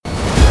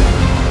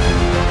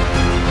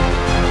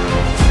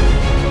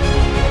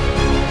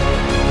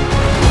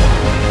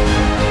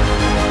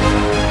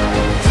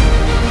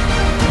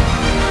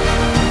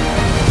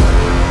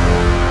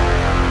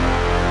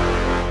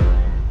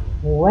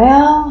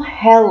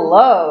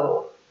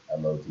hello.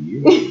 Hello to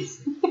you.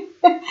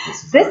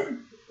 This is This,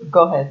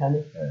 go ahead,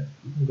 honey.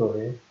 you can go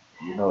ahead.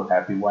 You know,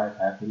 happy wife,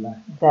 happy life.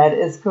 That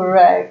is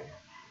correct.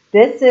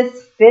 This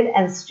is Fit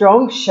and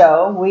Strong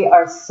Show. We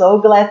are so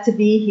glad to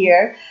be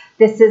here.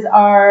 This is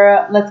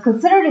our, let's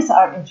consider this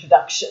our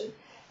introduction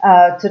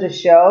to the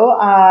show.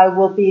 I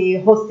will be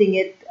hosting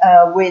it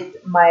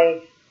with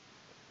my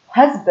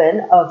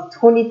husband of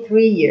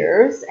 23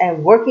 years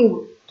and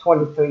working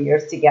 23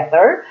 years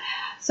together.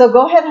 So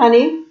go ahead,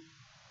 honey.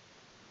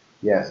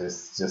 Yes,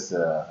 it's just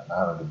an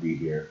honor to be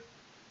here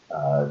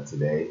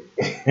today.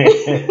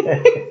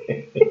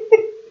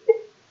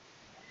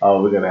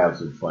 Oh, we're gonna have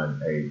some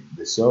fun. Hey,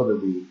 the show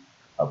that we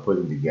are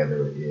putting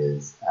together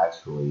is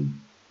actually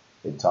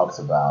it talks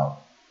about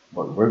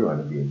what we're going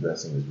to be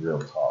addressing is real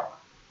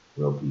talk,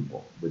 real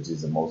people, which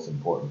is the most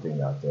important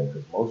thing out there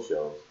because most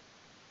shows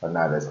are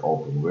not as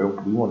open.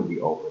 We want to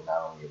be open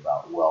not only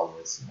about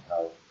wellness and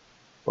health,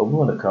 but we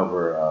want to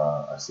cover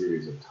a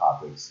series of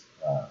topics.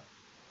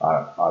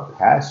 Our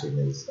passion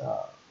is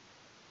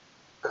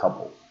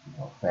couples,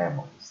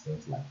 families,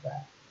 things like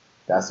that.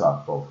 That's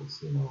our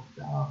focus,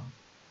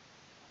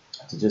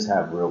 to just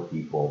have real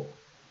people,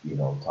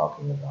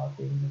 talking about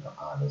things,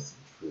 honest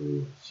and true,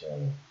 and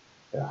sharing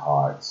their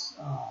hearts.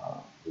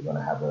 We're going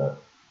to have a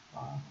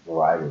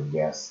variety of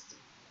guests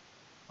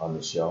on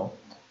the show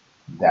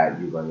that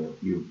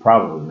you're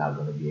probably not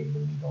going to be able to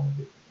meet on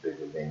a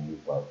bigger venue,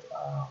 but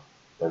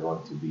they're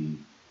going to be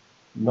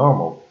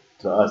normal.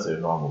 To us, they're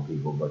normal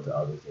people, but to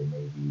others, they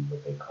may be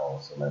what they call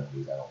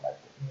celebrities. I don't like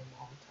the name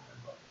all the time,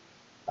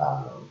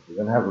 but we're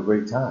going to have a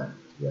great time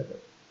together.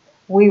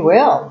 We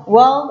will.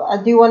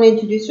 Well, do you want to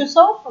introduce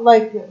yourself?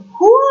 Like,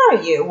 who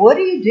are you? What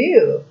do you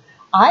do?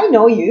 I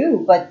know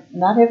you, but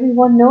not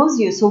everyone knows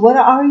you. So, what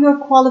are your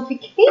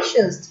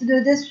qualifications to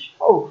do this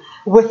show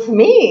with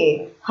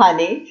me,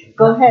 honey?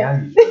 Go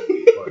ahead.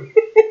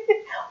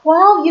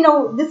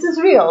 Well, this is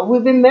real.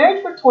 We've been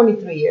married for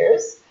 23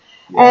 years,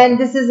 and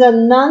this is a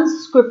non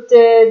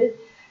scripted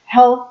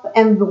health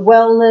and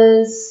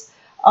wellness,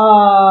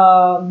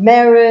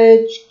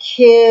 marriage,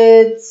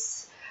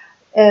 kids,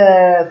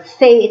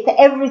 faith,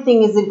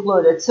 everything is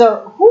included.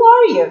 So, who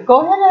are you?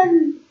 Go ahead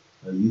and.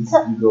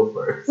 You go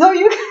first. No,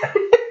 you.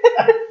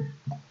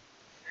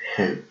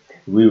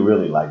 We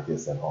really like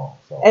this at home.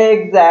 So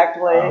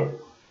Exactly.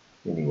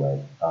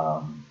 Anyway,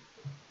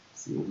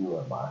 see who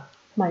am I?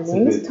 My It's a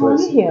name is good Tony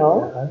question.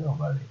 Hill. Yeah, I know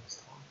my name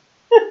is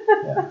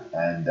Tony. Yeah,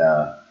 and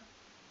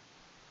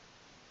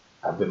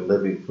I've been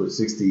living for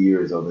 60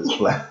 years on this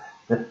planet.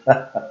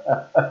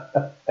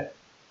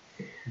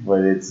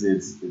 But it's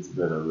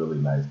been a really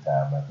nice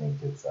time. I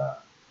think it's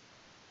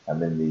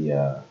I'm in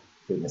the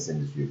fitness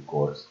industry, of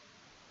course,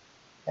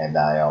 and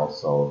I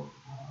also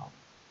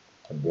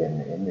have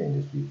been in the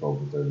industry for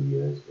over 30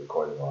 years,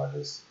 recording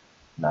artist,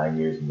 9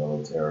 years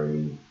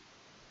military,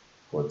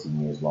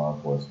 14 years law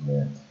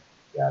enforcement,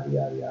 yada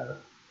yada yada.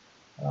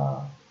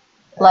 Uh,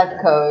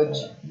 Life coach.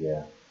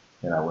 Yeah,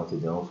 and I went to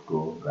dental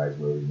school,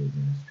 graduated in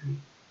dentistry,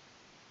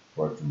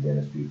 worked in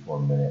dentistry for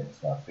a minute,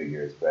 so I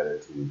figure it's better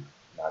to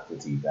knock the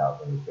teeth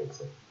out than to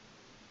fix it.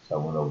 So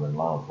I went over in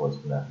law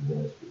enforcement after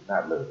dentistry.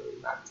 Not literally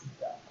knock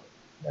teeth out,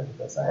 but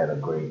nevertheless, I had a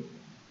great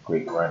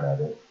run at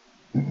it.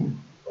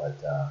 But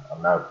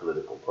I'm not a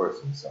political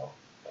person, so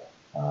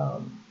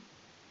um,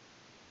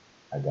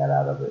 I got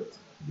out of it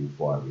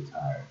before I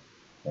retired.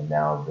 And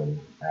now I've been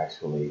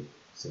actually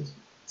since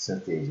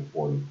the age of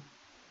 40,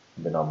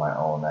 I've been on my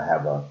own. I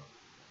have a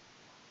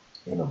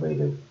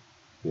innovative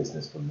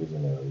business for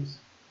visionaries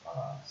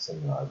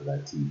seminar that I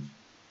teach,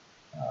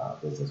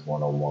 Business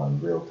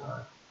 101 real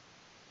time.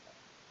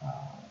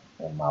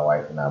 And my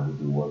wife and I would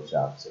do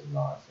workshop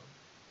seminars.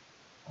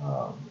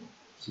 Um,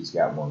 she's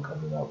got one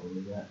coming up. When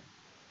is that?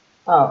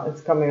 Oh,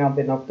 it's coming up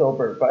in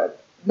October,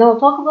 but no,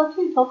 talk about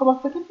you. Talk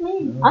about forget me.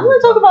 No, I'm gonna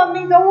talk about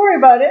me. Don't worry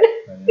about it.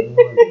 I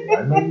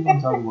know you're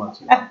gonna talk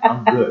about you.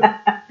 I'm good.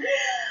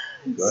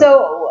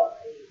 So,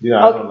 I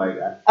don't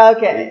like.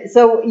 okay,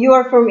 so you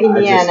are from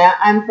Indiana.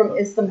 I'm from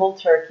Istanbul,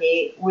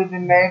 Turkey. We've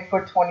been married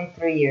for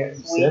 23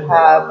 years. We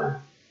have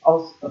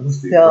also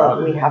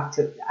still we have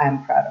to.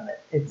 I'm proud of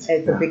it. It's a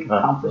big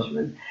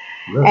accomplishment.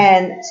 Look,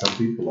 And some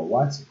people are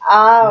watching.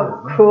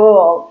 oh,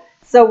 cool.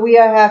 So we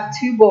have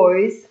two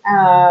boys,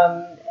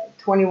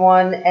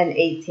 21 and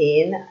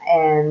 18,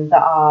 and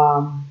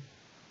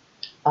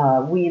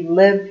we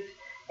live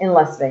in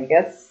Las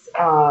Vegas.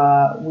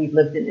 We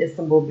lived in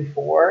Istanbul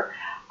before.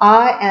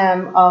 I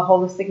am a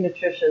holistic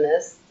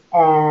nutritionist,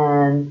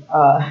 and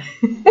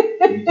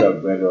You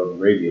talk better on the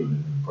radio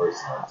than in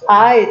person.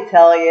 I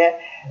tell you,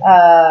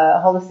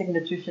 holistic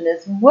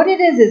nutritionist. What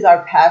it is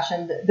our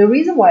passion. The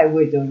reason why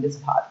we're doing this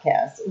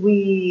podcast,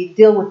 we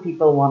deal with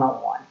people one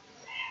on one.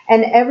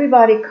 And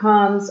everybody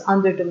comes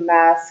under the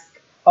mask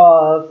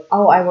of,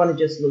 oh, I want to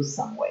just lose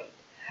some weight.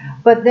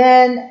 But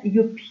then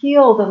you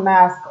peel the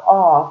mask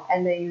off,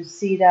 and then you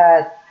see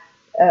that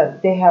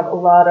they have a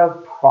lot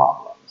of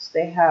problems.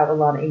 They have a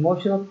lot of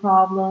emotional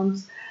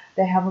problems.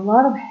 they have a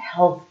lot of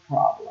health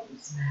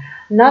problems.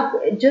 Not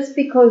just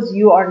because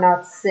you are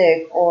not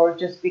sick or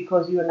just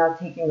because you're not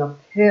taking a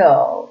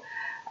pill,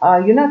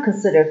 you're not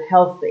considered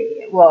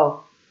healthy.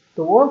 Well,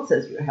 the world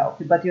says you're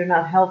healthy, but you're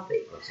not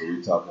healthy. So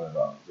we're talking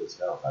about just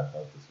health. I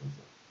thought this was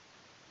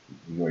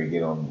you going to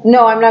get on.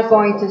 No, I'm not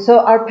going to. So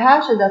our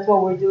passion, that's why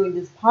we're doing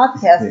this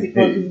podcast,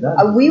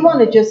 because we want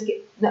to just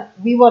get, no,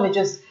 we want to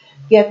just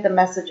get the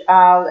message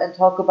out and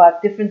talk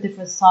about different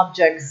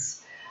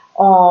subjects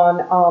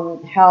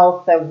on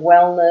health and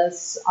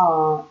wellness,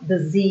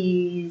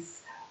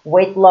 disease,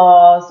 weight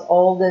loss,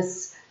 all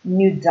this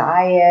new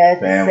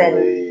diets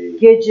family, and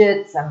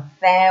gadgets and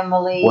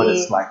family. what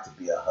it's like to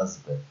be a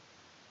husband.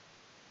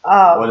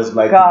 Oh, what it's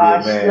like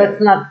gosh, to be a man.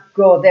 let's not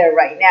go there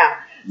right now.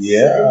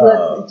 Yeah.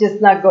 So let's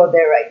just not go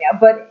there right now.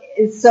 But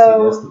so see,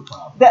 that's the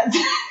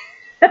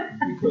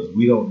problem. Because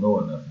we don't know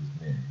enough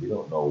as men. We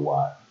don't know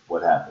what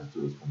happens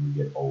to us when we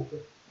get older.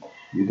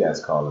 You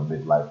guys call it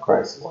midlife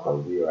crisis,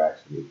 but we are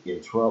actually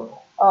in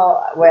trouble.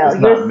 Oh, well,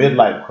 it's not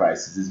midlife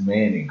crisis; it's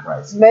man in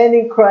crisis. Man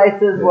in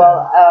crisis. Yeah.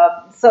 Well,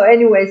 so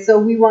anyway, so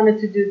we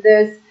wanted to do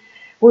this.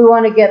 We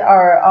want to get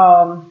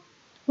our.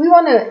 We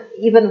want to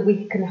even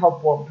we can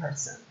help one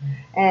person,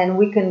 and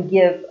we can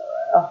give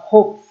a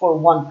hope for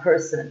one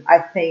person. I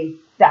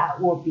think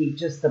that would be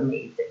just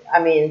amazing.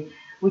 I mean,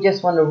 we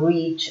just want to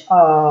reach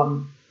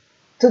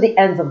to the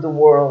ends of the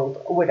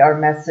world with our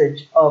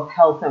message of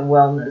health and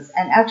wellness,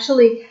 and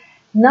actually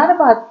not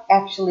about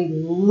actually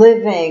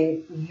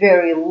living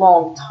very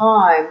long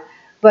time,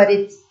 but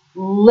it's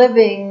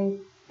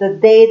living the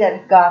day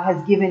that God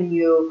has given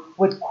you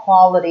with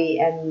quality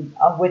and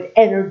with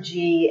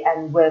energy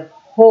and with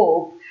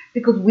hope,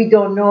 because we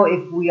don't know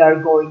if we are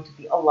going to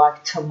be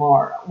alive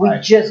tomorrow. We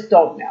just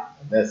don't know.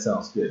 That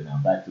sounds good. Now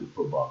back to the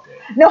football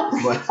game. No,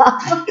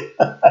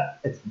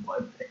 it's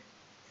Monday.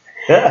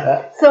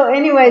 So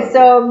anyway,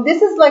 so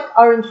this is like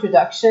our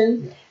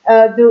introduction.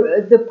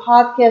 The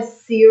podcast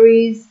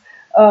series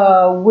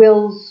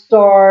will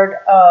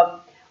start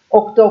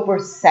October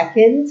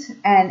 2nd,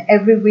 and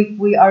every week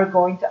we are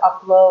going to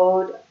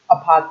upload a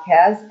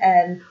podcast,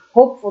 and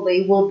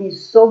hopefully we'll be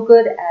so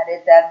good at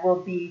it that we'll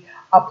be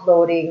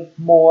uploading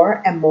more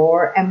and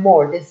more and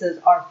more. This is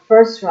our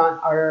first run,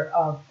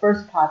 our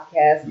first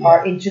podcast,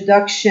 our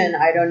introduction.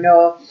 I don't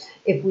know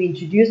if we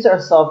introduced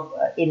ourselves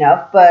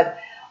enough, but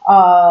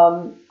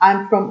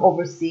I'm from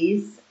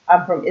overseas.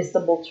 I'm from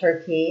Istanbul,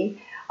 Turkey.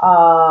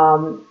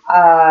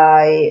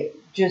 I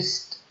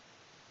just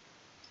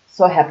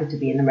so happy to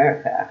be in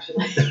America,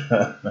 actually,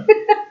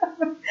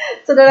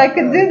 so that I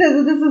can do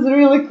this. This is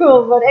really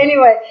cool. But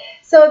anyway,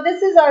 so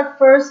this is our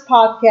first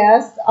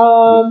podcast.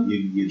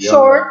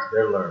 Short.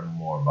 They'll learn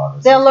more about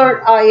us. They'll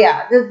learn.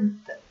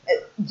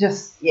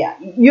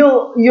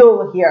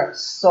 You'll hear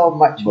so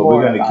much more. But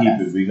we're gonna keep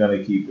it. We're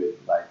gonna keep it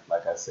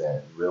like I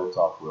said, real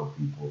talk, real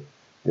people.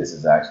 This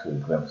is actually a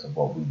glimpse of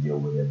what we deal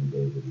with every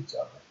day with each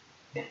other.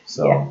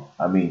 So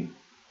I mean,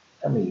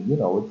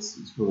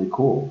 it's really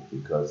cool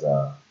because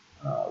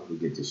we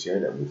get to share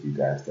that with you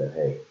guys. That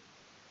hey,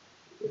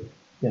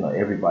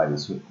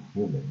 everybody's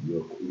human.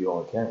 You're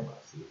on camera.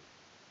 See,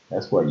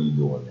 that's why you're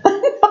doing that.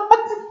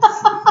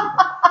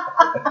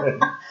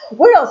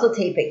 We're also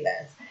taping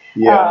this.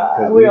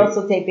 Yeah, we're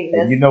also taping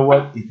this. And you know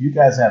what? If you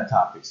guys have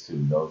topics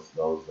too, those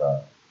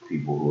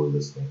people who are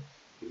listening,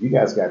 if you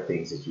guys got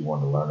things that you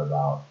want to learn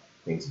about,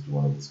 things that you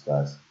want to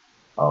discuss,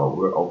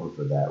 we're open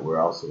for that. We're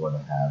also going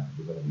to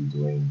be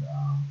doing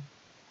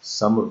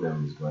some of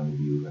them is going to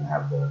be we're going to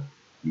have the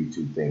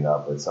YouTube thing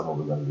up, but some of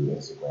we're going to do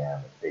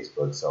Instagram and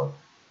Facebook. So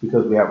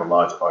because we have a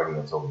large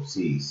audience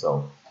overseas,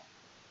 so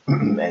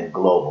and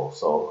global,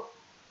 so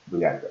we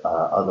got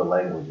other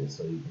languages,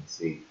 so you can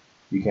see.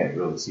 You can't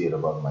really see it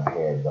above my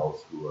head,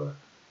 those who are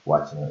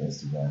watching on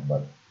Instagram,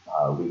 but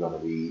we're going to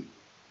be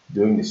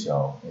doing the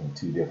show in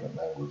 2 different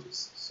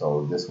languages.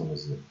 So this one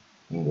is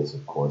English,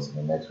 of course, and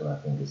the next one I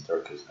think is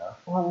Turkish, huh?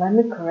 Well, let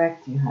me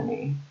correct you,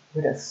 honey,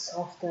 with a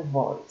softer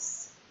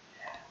voice.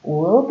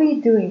 We'll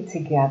be doing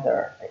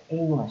together an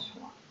English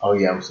one. Oh,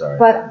 yeah, I'm sorry.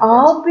 But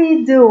I'll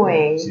be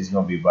doing she's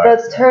gonna be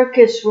the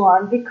Turkish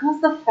one,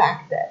 because the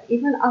fact that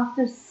even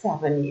after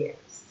 7 years,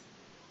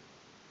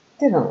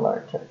 didn't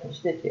learn Turkish,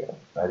 did you?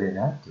 I didn't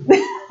have to.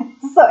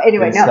 So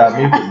anyway, no. Stop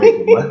me from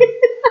making money.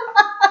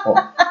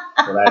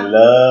 But I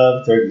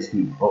love Turkish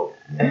people.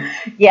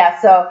 Yeah.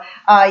 So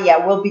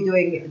we'll be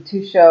doing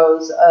 2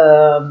 shows.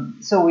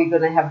 So we're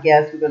gonna have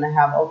guests. We're gonna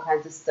have all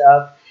kinds of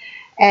stuff,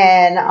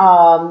 and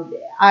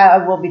I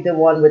will be the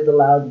one with the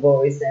loud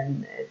voice,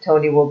 and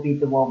Tony will be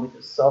the one with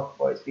the soft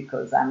voice,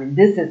 because I mean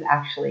this is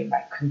actually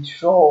my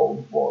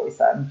controlled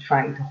voice. I'm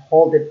trying to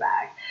hold it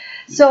back.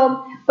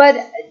 So, but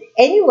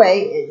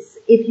anyway,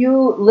 if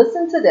you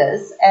listen to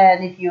this,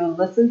 and if you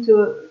listen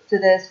to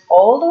this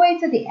all the way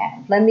to the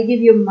end, let me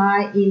give you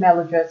my email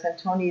address, and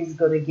Tony is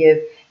going to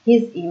give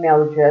his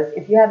email address.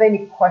 If you have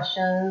any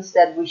questions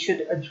that we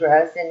should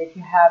address, and if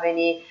you have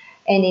any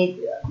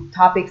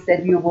topics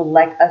that you would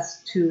like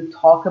us to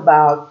talk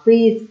about,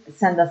 please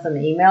send us an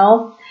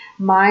email.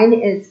 Mine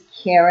is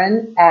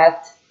Karen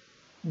at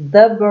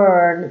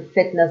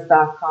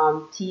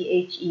theburnfitness.com,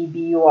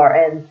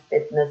 THEBURN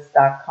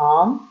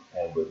fitness.com.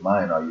 And with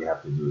mine, all you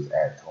have to do is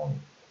add Tony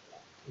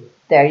to it.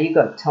 There you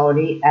go,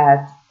 Tony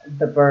at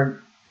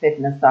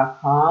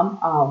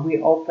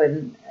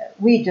theburnfitness.com.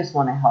 We just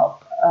want to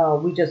help.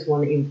 We just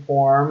want to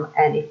inform.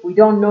 And if we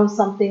don't know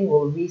something,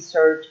 we'll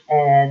research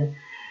and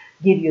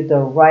give you the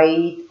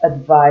right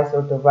advice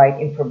or the right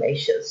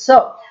information.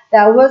 So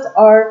that was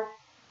our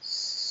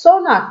so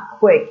not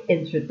quick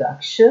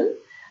introduction.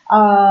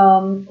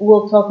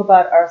 We'll talk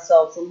about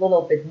ourselves a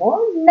little bit more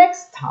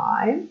next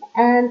time.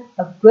 And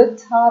a good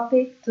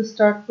topic to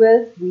start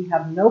with. We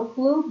have no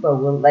clue, but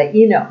we'll let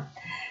you know.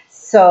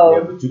 So,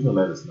 Yeah, but you can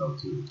let us know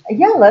too.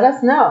 yeah, let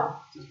us know.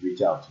 Just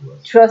reach out to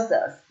us. Trust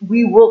us.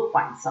 We will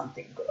find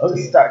something good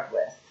to start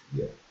with.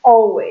 Yeah.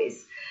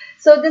 Always.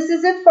 So this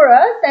is it for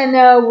us, and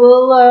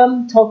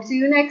we'll talk to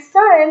you next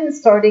time,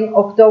 starting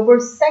October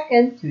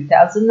 2nd,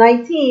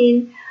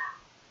 2019.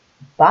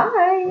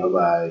 Bye.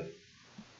 Bye-bye.